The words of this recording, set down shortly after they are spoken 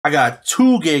I got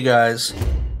 2 gay guys.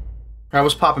 I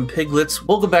was popping piglets.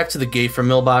 Welcome back to the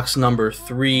Gei4Mailbox number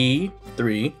 3.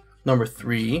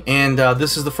 And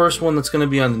this is the first one that's going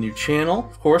to be on the new channel.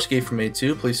 Of course,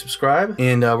 Gei4Mailbox, please subscribe.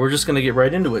 And we're just going to get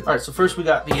right into it. All right, so first we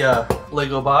got the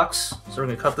Lego box. So we're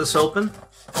going to cut this open.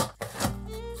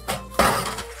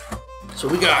 So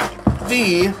we got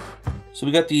the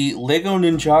Lego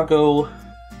Ninjago,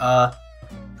 I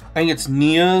think it's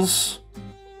Nia's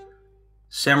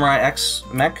Samurai X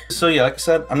mech. So yeah, like I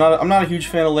said, I'm not a huge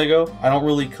fan of Lego. I don't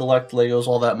really collect Legos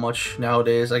all that much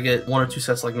nowadays. I get 1 or 2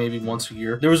 sets like maybe once a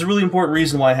year. There was a really important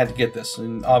reason why I had to get this,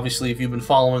 and obviously if you've been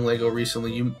following Lego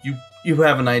recently, you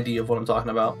have an idea of what I'm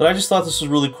talking about. But I just thought this was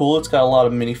really cool. It's got a lot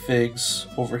of minifigs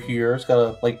over here. It's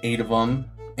got like 8 of them.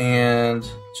 And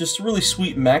just a really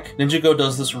sweet mech. Ninjago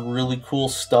does this really cool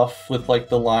stuff with like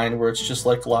the line where it's just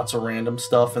like lots of random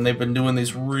stuff, and they've been doing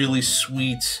these really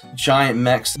sweet giant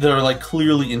mechs that are like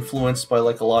clearly influenced by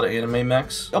like a lot of anime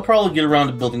mechs. I'll probably get around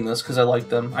to building this because I like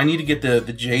them. I need to get the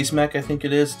Jay's mech, I think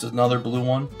it is. It's another blue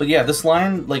one. But yeah, this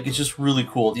line, like, it's just really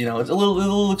cool. You know, it's a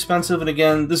little expensive, and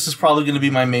again, this is probably going to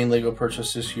be my main Lego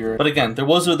purchase this year. But again, there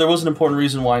was an important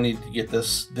reason why I needed to get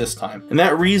this time. And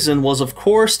that reason was, of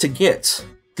course, to get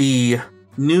the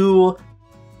new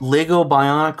Lego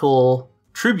Bionicle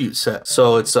tribute set.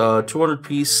 So it's a 200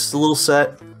 piece little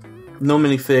set, no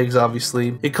minifigs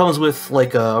obviously. It comes with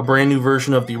like a brand new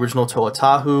version of the original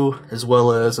Toa-Tahu, as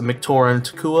well as a Mictora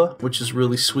Takua, which is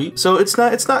really sweet. So it's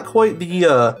not quite the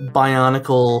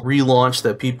Bionicle relaunch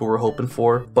that people were hoping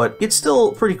for, but it's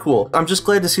still pretty cool. I'm just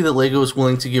glad to see that Lego is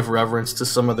willing to give reverence to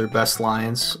some of their best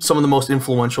lines, some of the most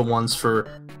influential ones for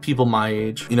people my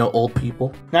age, you know, old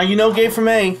people. Now, you know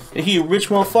Gei4Mailbox, he a rich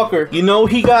motherfucker. You know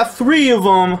he got 3 of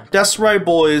them. That's right,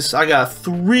 boys. I got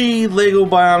 3 Lego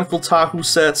Bionicle Tahu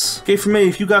sets. Gei4Mailbox,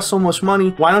 if you got so much money,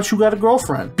 why don't you got a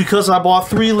girlfriend? Because I bought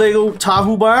 3 Lego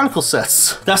Tahu Bionicle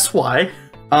sets. That's why.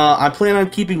 I plan on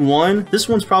keeping 1. This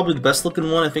one's probably the best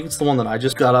looking one. I think it's the one that I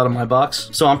just got out of my box.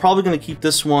 So I'm probably going to keep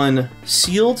this one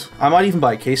sealed. I might even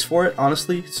buy a case for it,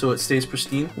 honestly, so it stays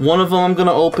pristine. One of them I'm going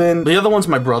to open. The other one's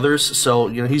my brother's, so,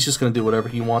 you know, he's just going to do whatever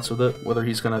he wants with it, whether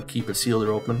he's going to keep it sealed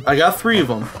or open. I got 3 of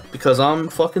them because I'm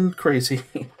fucking crazy.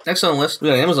 Next on the list, we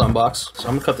got an Amazon box, so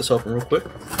I'm going to cut this open real quick.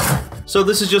 So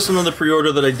this is just another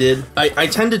pre-order that I did. I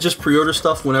tend to just pre-order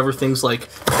stuff whenever things like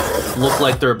look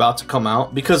like they're about to come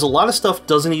out, because a lot of stuff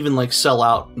doesn't even like sell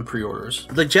out in pre-orders.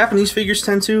 Like Japanese figures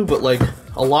tend to, but like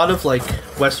a lot of like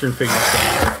Western figures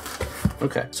don't.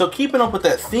 Okay, so keeping up with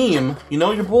that theme, you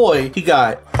know your boy, he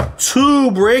got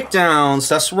 2 breakdowns.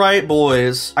 That's right,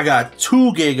 boys. I got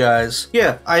 2 gay guys.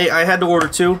 Yeah, I had to order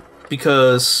 2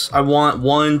 because I want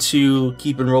 1 to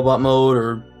keep in robot mode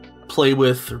or play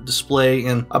with or display,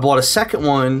 and I bought a second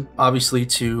one obviously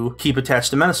to keep attached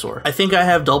to Menasor. I think I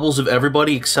have doubles of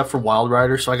everybody except for Wild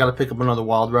Rider, so I gotta pick up another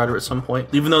Wild Rider at some point.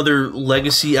 Even though they're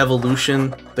Legacy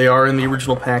Evolution, they are in the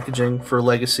original packaging for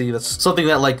Legacy. That's something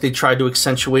that like they tried to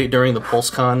accentuate during the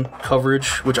PulseCon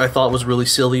coverage, which I thought was really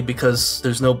silly because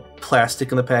there's no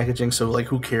plastic in the packaging, so like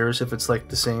who cares if it's like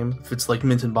the same, if it's like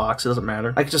mint in box, it doesn't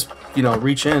matter. I could just, you know,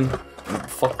 reach in and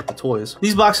fuck with the toys.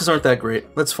 These boxes aren't that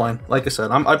great. That's fine. Like I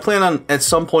said, I plan on at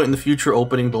some point in the future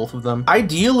opening both of them.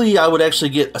 Ideally, I would actually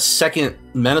get a second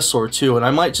Menasor too, and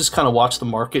I might just kind of watch the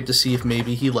market to see if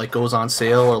maybe he like goes on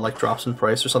sale or like drops in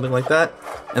price or something like that.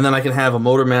 And then I can have a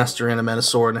Motormaster and a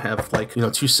Menasor and have like, you know,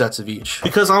 2 sets of each.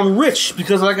 Because I'm rich,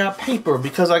 because I got paper,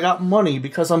 because I got money,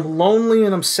 because I'm lonely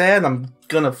and I'm sad, I'm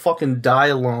gonna fucking die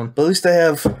alone. But at least I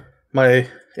have my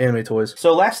anime toys.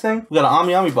 So last thing, we got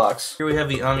an Ami box. Here we have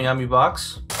the Ami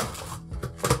box.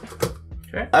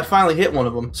 Okay. I finally hit one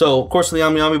of them. So of course in the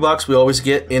Ami box we always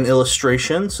get an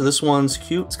illustration. So this one's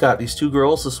cute. It's got these 2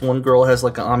 girls. This one girl has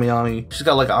like an Ami. She's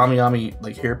got like an Ami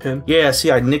like hairpin. Yeah,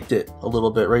 see, I nicked it a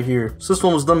little bit right here. So this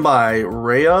one was done by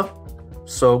Rhea.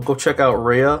 So go check out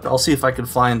Rhea. I'll see if I can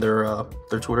find their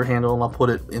Twitter handle and I'll put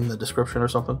it in the description or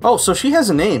something. Oh, so she has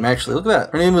a name actually. Look at that.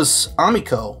 Her name is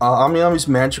Amiko. Ami's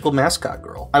magical mascot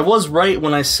girl. I was right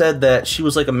when I said that she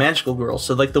was like a magical girl.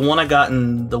 So like the one I got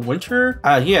in the winter.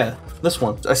 Yeah, this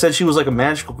one. I said she was like a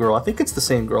magical girl. I think it's the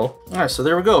same girl. All right, so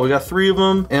there we go. We got 3 of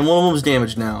them, and one of them is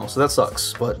damaged now, so that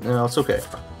sucks. But you know, it's okay.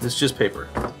 It's just paper.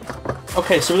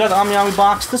 Okay, so we got the Ami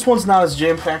box. This one's not as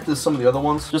jam-packed as some of the other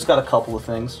ones. Just got a couple of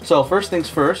things. So first things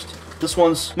first, this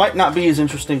one's might not be as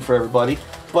interesting for everybody,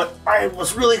 but I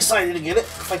was really excited to get it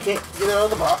if I can't get it out of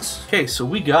the box. Okay, so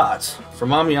we got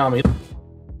from Ami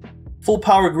Full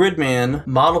Power Gridman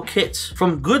model kit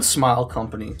from Good Smile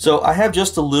Company. So I have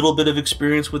just a little bit of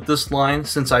experience with this line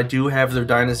since I do have their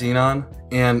Dynazenon,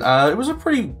 and it was a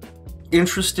pretty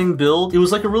interesting build. It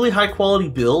was like a really high quality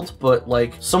build, but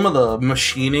like some of the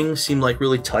machining seemed like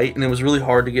really tight and it was really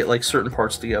hard to get like certain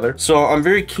parts together. So I'm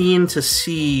very keen to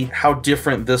see how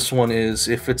different this one is,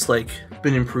 if it's like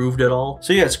been improved at all.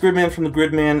 So yeah, it's Gridman from the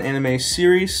Gridman anime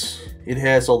series. It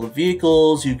has all the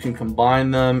vehicles. You can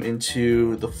combine them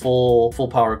into the full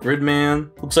power Gridman.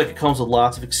 Looks like it comes with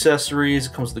lots of accessories.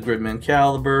 It comes with the Gridman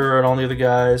caliber and all the other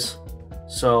guys.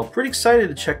 So pretty excited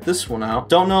to check this one out.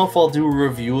 Don't know if I'll do a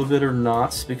review of it or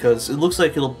not, because it looks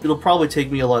like it'll probably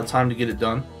take me a lot of time to get it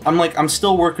done. I'm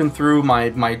still working through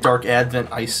my Dark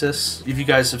Advent Isis. If you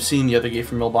guys have seen the other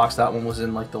Gei4Mailbox, that one was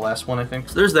in like the last one, I think.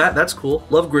 So there's that. That's cool.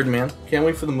 Love Gridman. Can't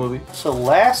wait for the movie. So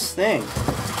last thing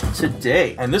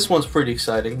today, and this one's pretty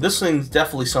exciting. This thing's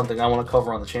definitely something I want to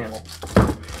cover on the channel.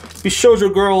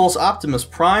 Bishoujo Girl's Optimus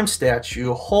Prime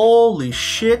statue. Holy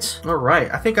shit.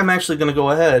 Alright, I think I'm actually going to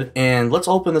go ahead and let's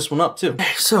open this one up too.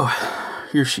 So,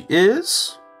 here she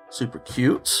is. Super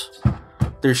cute.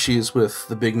 There she is with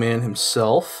the big man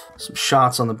himself. Some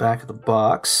shots on the back of the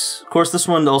box. Of course, this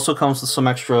one also comes with some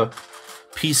extra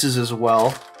pieces as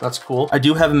well. That's cool. I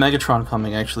do have a Megatron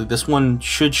coming, actually. This one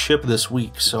should ship this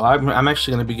week, so I'm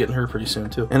actually going to be getting her pretty soon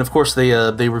too. And of course, they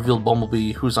revealed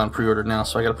Bumblebee, who's on pre-order now,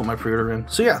 so I got to put my pre-order in.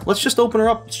 So yeah, let's just open her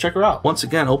up. Let's check her out. Once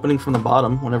again, opening from the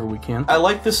bottom whenever we can. I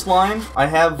like this line. I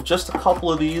have just a couple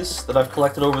of these that I've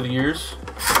collected over the years.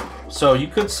 So you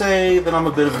could say that I'm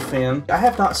a bit of a fan. I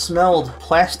have not smelled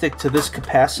plastic to this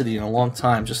capacity in a long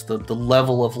time, just the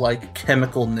level of like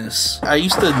chemicalness. I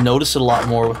used to notice it a lot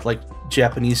more with like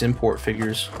Japanese import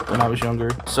figures when I was younger.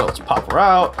 So let's pop her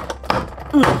out.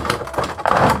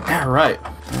 All right,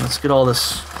 let's get all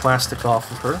this plastic off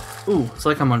of her. Ooh, it's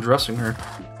like I'm undressing her.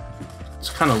 It's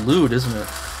kind of lewd, isn't it?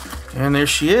 And there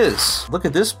she is. Look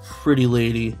at this pretty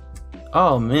lady.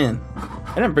 Oh man,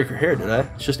 I didn't break her hair, did I?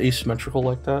 It's just asymmetrical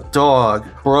like that. Dog,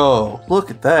 bro,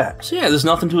 look at that. So yeah, there's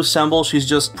nothing to assemble. She's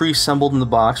just pre-assembled in the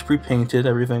box, pre-painted,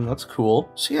 everything. That's cool.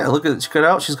 So yeah, look at it. Check it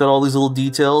out. She's got all these little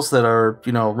details that are,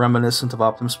 you know, reminiscent of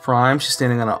Optimus Prime. She's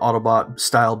standing on an Autobot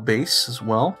style base as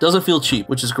well. Doesn't feel cheap,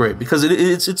 which is great because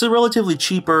it's a relatively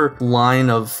cheaper line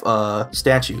of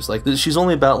statues. Like she's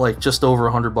only about like just over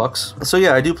 $100. So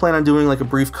yeah, I do plan on doing like a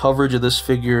brief coverage of this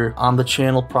figure on the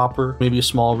channel proper, maybe a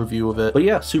small review of it. But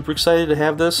yeah, super excited to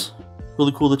have this.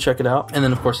 Really cool to check it out. And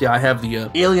then of course, yeah, I have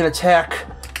the Alien Attack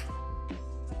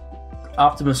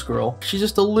Optimus Girl. She's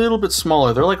just a little bit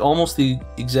smaller. They're like almost the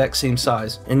exact same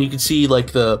size. And you can see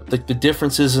like the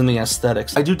differences in the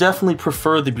aesthetics. I do definitely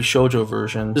prefer the Bishoujo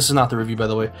version. This is not the review, by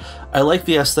the way. I like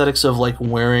the aesthetics of like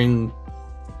wearing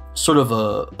sort of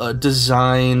a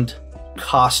designed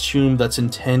costume that's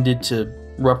intended to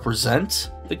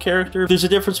represent the character. There's a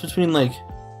difference between like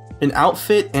an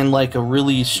outfit and like a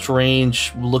really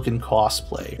strange looking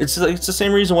cosplay. It's the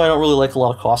same reason why I don't really like a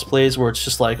lot of cosplays where it's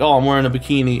just like, oh, I'm wearing a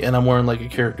bikini and I'm wearing like a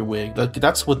character wig.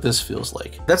 That's what this feels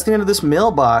like. That's the end of this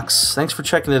mailbox. Thanks for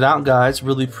checking it out, guys.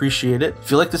 Really appreciate it. If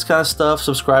you like this kind of stuff,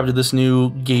 subscribe to this new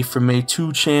Gei4Mai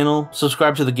 2 channel.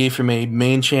 Subscribe to the Gei4Mai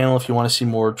main channel if you want to see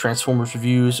more Transformers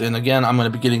reviews. And again, I'm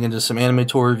going to be getting into some anime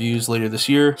tour reviews later this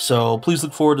year. So please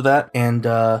look forward to that. And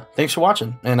thanks for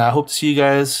watching. And I hope to see you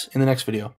guys in the next video.